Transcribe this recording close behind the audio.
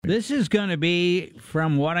This is going to be,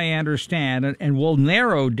 from what I understand, and we'll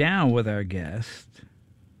narrow down with our guest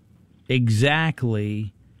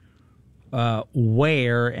exactly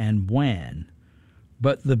where and when.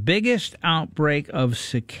 But the biggest outbreak of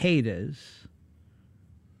cicadas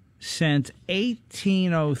since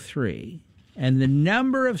 1803, and the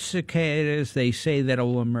number of cicadas they say that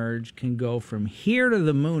will emerge can go from here to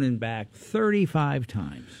the moon and back 35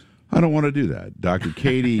 times. I don't want to do that. Dr.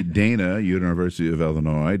 Katie Dana, University of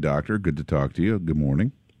Illinois. Doctor, good to talk to you. Good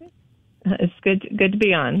morning. It's good to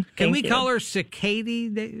be on. Can we call her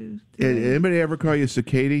Cicady? Anybody ever call you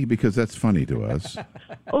Cicady? Because that's funny to us.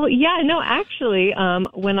 Well, yeah, no, actually,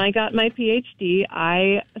 when I got my PhD,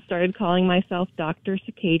 I started calling myself Dr.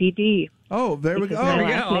 Cicady D. Oh, there we go. Because my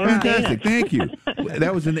last name is Fantastic. Thank you.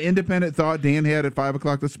 That was an independent thought Dan had at 5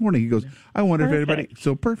 o'clock this morning. He goes, I wonder if anybody...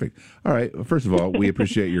 So perfect. All right. First of all, we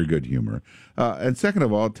appreciate your good humor. And second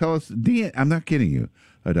of all, tell us... Dan, I'm not kidding you,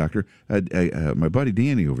 Doctor. My buddy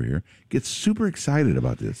Danny over here gets super excited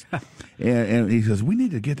about this. and he says, we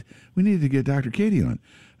need to get Dr. Katie on.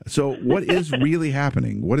 So what is really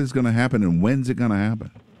happening? What is going to happen, and when's it going to happen?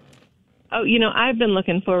 Oh, I've been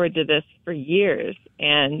looking forward to this for years,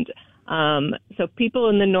 and... So people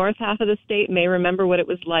in the north half of the state may remember what it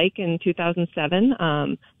was like in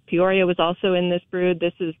 2007. Peoria was also in this brood.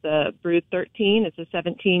 This is the brood 13. It's a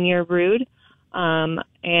 17-year brood.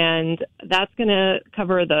 And that's going to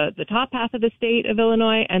cover the top half of the state of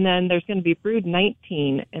Illinois. And then there's going to be brood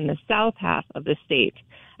 19 in the south half of the state.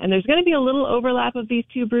 And there's going to be a little overlap of these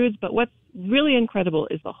two broods. But what's really incredible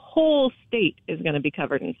is the whole state is going to be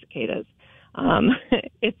covered in cicadas.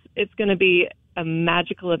 It's going to be a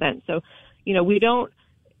magical event. So,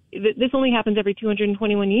 this only happens every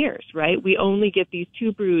 221 years, right? We only get these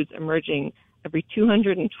two broods emerging every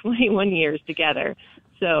 221 years together.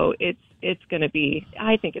 So it's going to be,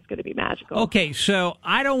 I think it's going to be magical. Okay, so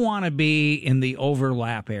I don't want to be in the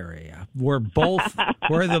overlap area where both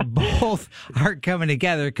are coming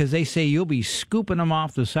together, because they say you'll be scooping them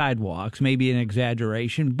off the sidewalks, maybe an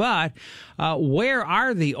exaggeration, but where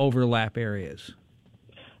are the overlap areas?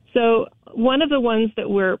 So one of the ones that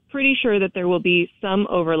we're pretty sure that there will be some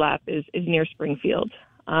overlap is near Springfield.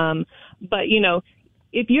 But,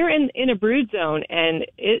 if you're in a brood zone and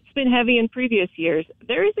it's been heavy in previous years,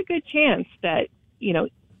 there is a good chance that,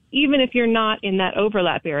 even if you're not in that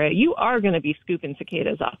overlap area, you are going to be scooping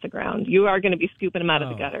cicadas off the ground. You are going to be scooping them out of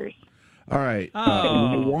the gutters. All right.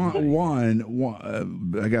 One,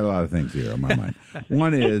 I got a lot of things here on my mind.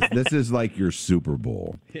 One is, this is like your Super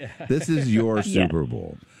Bowl. Yeah. This is your Super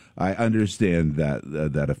Bowl. I understand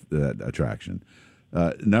that attraction.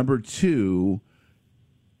 Number two,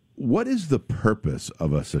 what is the purpose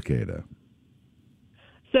of a cicada?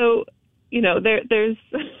 So, there's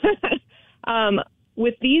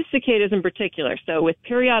with these cicadas in particular, so with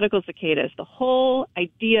periodical cicadas, the whole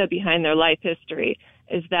idea behind their life history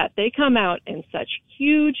is that they come out in such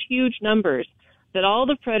huge, huge numbers that all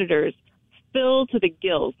the predators fill to the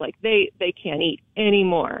gills, like they can't eat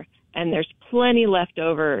anymore. And there's plenty left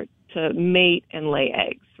over to mate and lay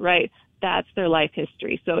eggs, right? That's their life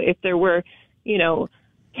history. So if there were,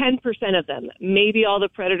 10% of them, maybe all the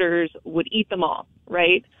predators would eat them all,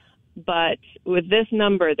 right? But with this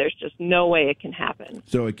number, there's just no way it can happen.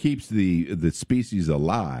 So it keeps the species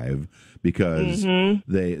alive because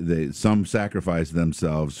some sacrifice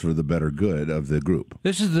themselves for the better good of the group.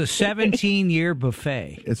 This is the 17-year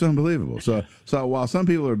buffet. It's unbelievable. So while some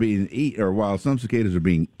people are being while some cicadas are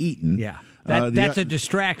being eaten, that's a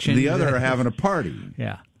distraction. The other are having a party.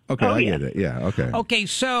 Yeah. Okay, I get it. Yeah. Okay. Okay.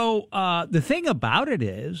 So the thing about it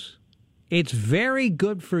is, it's very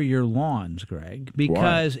good for your lawns, Greg,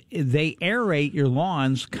 because they aerate your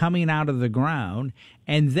lawns coming out of the ground,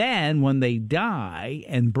 and then when they die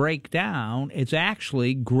and break down, it's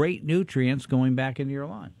actually great nutrients going back into your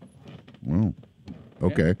lawn. Well,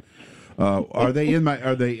 okay. Are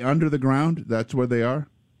they under the ground? That's where they are?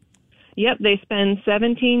 Yep, they spend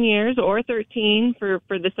 17 years or 13 for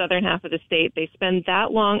the southern half of the state. They spend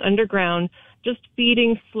that long underground just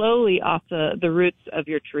feeding slowly off the roots of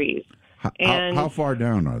your trees. How far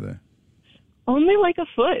down are they? Only like a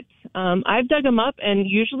foot. I've dug them up, and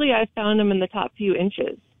usually I've found them in the top few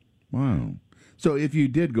inches. Wow. So if you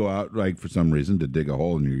did go out, like for some reason, to dig a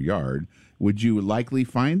hole in your yard, would you likely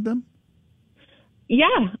find them?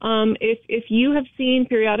 Yeah. If you have seen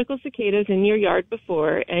periodical cicadas in your yard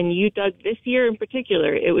before, and you dug this year in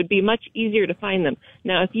particular, it would be much easier to find them.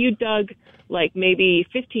 Now, if you dug like maybe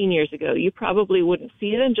 15 years ago, you probably wouldn't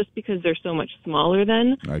see them just because they're so much smaller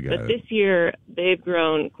then. But this year, they've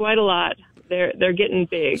grown quite a lot. They're getting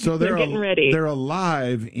big. So they're getting ready. They're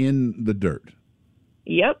alive in the dirt.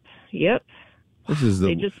 Yep.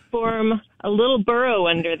 They just form a little burrow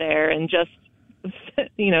under there and just,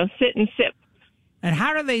 sit and sip. And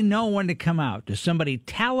how do they know when to come out? Does somebody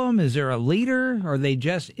tell them? Is there a leader, or they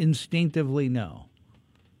just instinctively know?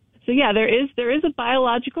 So yeah, there is a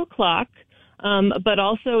biological clock, but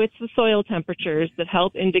also it's the soil temperatures that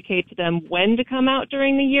help indicate to them when to come out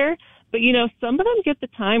during the year. But some of them get the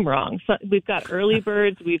time wrong. So we've got early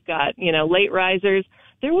birds, we've got late risers.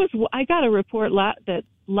 I got a report that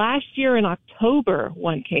last year in October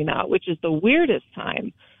one came out, which is the weirdest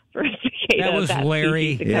time for a cicada. That was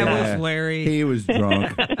Larry. That was Larry. He was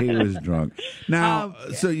drunk. Now,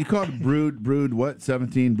 so you called it brood what?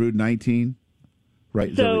 17, brood 19,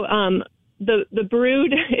 right? So the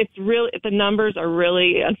brood, the numbers are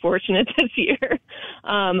really unfortunate this year,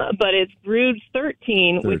 but it's brood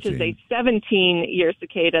 13, which is a 17-year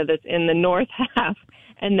cicada that's in the north half.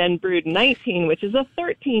 And then brood 19, which is a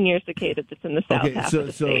 13-year cicada that's in the south half of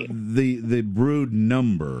the state. So the brood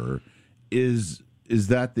number, is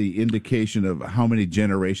that the indication of how many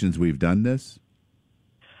generations we've done this?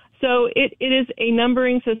 So it is a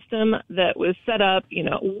numbering system that was set up,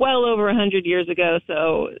 well over 100 years ago.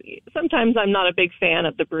 So sometimes I'm not a big fan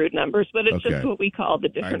of the brood numbers, but it's just what we call the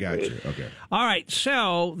different broods. You. Okay. All right.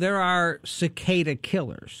 So there are cicada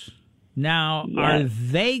killers. Now, Yes. Are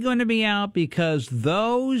they going to be out? Because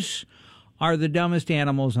those are the dumbest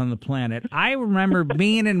animals on the planet. I remember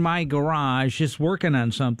being in my garage just working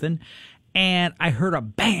on something, and I heard a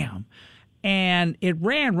bam, and it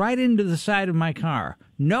ran right into the side of my car.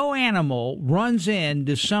 No animal runs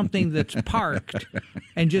into something that's parked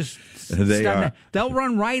and just they'll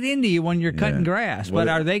run right into you when you're cutting grass. But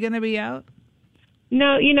are they going to be out?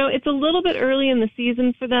 No, it's a little bit early in the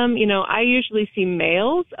season for them. I usually see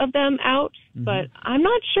males of them out, but I'm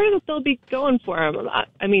not sure that they'll be going for them.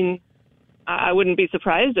 I mean, I wouldn't be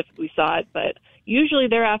surprised if we saw it, but usually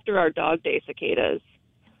they're after our dog day cicadas.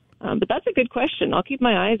 But that's a good question. I'll keep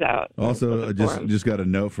my eyes out. Also, just got a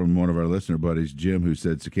note from one of our listener buddies, Jim, who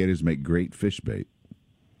said cicadas make great fish bait.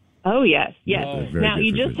 Oh, yes. Oh, now,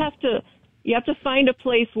 you just have to find a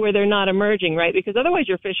place where they're not emerging, right? Because otherwise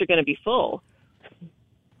your fish are going to be full.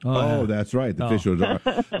 Oh, that's right.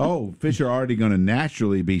 The fish are already going to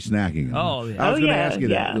naturally be snacking them. Oh, yeah. I was going to ask you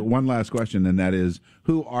that one last question, and that is,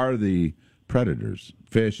 who are the predators?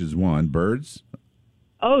 Fish is one. Birds?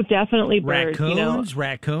 Oh, definitely birds.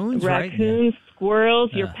 Raccoons, right?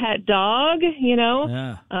 Squirrels, your pet dog.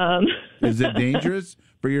 Yeah. Is it dangerous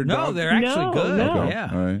for your dog? No, they're actually good. No. Yeah.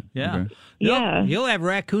 All right. Yeah. Okay. Yeah. You'll have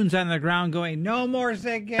raccoons on the ground going, "No more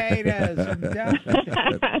cicadas."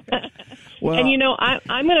 Well, and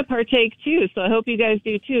I'm going to partake too, so I hope you guys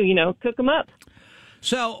do too. Cook them up.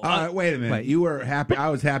 So, wait a minute. You were happy. I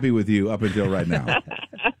was happy with you up until right now.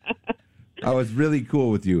 I was really cool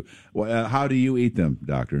with you. How do you eat them,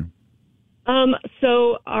 Doctor?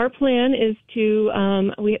 So our plan is to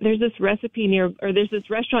there's this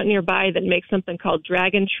restaurant nearby that makes something called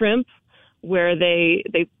dragon shrimp, where they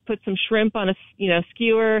put some shrimp on a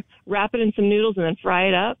skewer, wrap it in some noodles, and then fry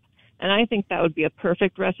it up. And I think that would be a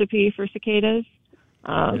perfect recipe for cicadas.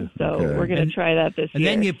 So we're going to try that this year. And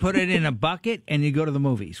then you put it in a bucket and you go to the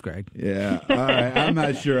movies, Greg. Yeah. All right. I'm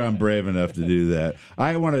not sure I'm brave enough to do that.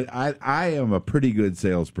 I am a pretty good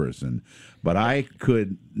salesperson, but I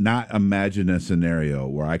could not imagine a scenario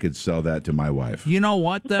where I could sell that to my wife. You know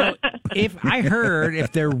what, though? If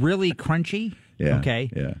they're really crunchy,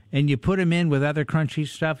 and you put them in with other crunchy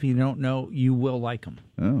stuff, you don't know, you will like them.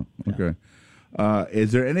 Oh, okay.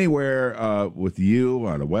 Is there anywhere with you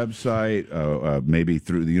on a website, maybe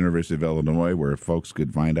through the University of Illinois, where folks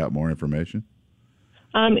could find out more information?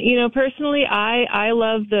 Personally, I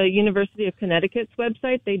love the University of Connecticut's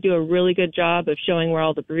website. They do a really good job of showing where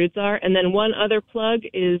all the broods are. And then one other plug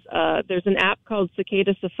is there's an app called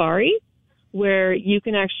Cicada Safari, where you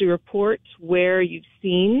can actually report where you've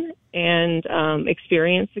seen and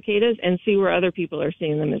experienced cicadas and see where other people are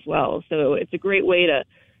seeing them as well. So it's a great way to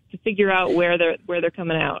figure out where they're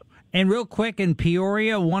coming out. And real quick, in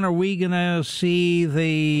Peoria, when are we going to see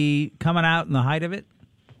the coming out and the height of it?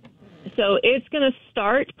 So it's going to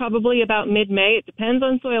start probably about mid-May. It depends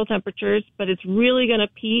on soil temperatures, but it's really going to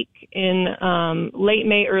peak in late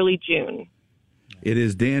May, early June. It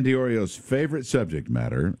is Dan DiOrio's favorite subject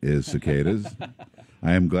matter is cicadas.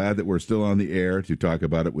 I am glad that we're still on the air to talk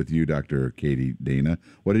about it with you, Dr. Katie Dana.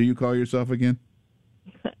 What do you call yourself again?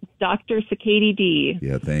 Dr. Cicada D.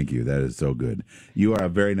 Yeah, thank you. That is so good. You are a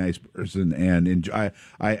very nice person, and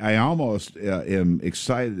I almost am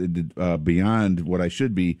excited beyond what I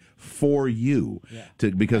should be for you,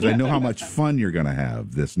 because I know how much fun you're going to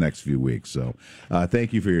have this next few weeks. So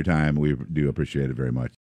thank you for your time. We do appreciate it very much.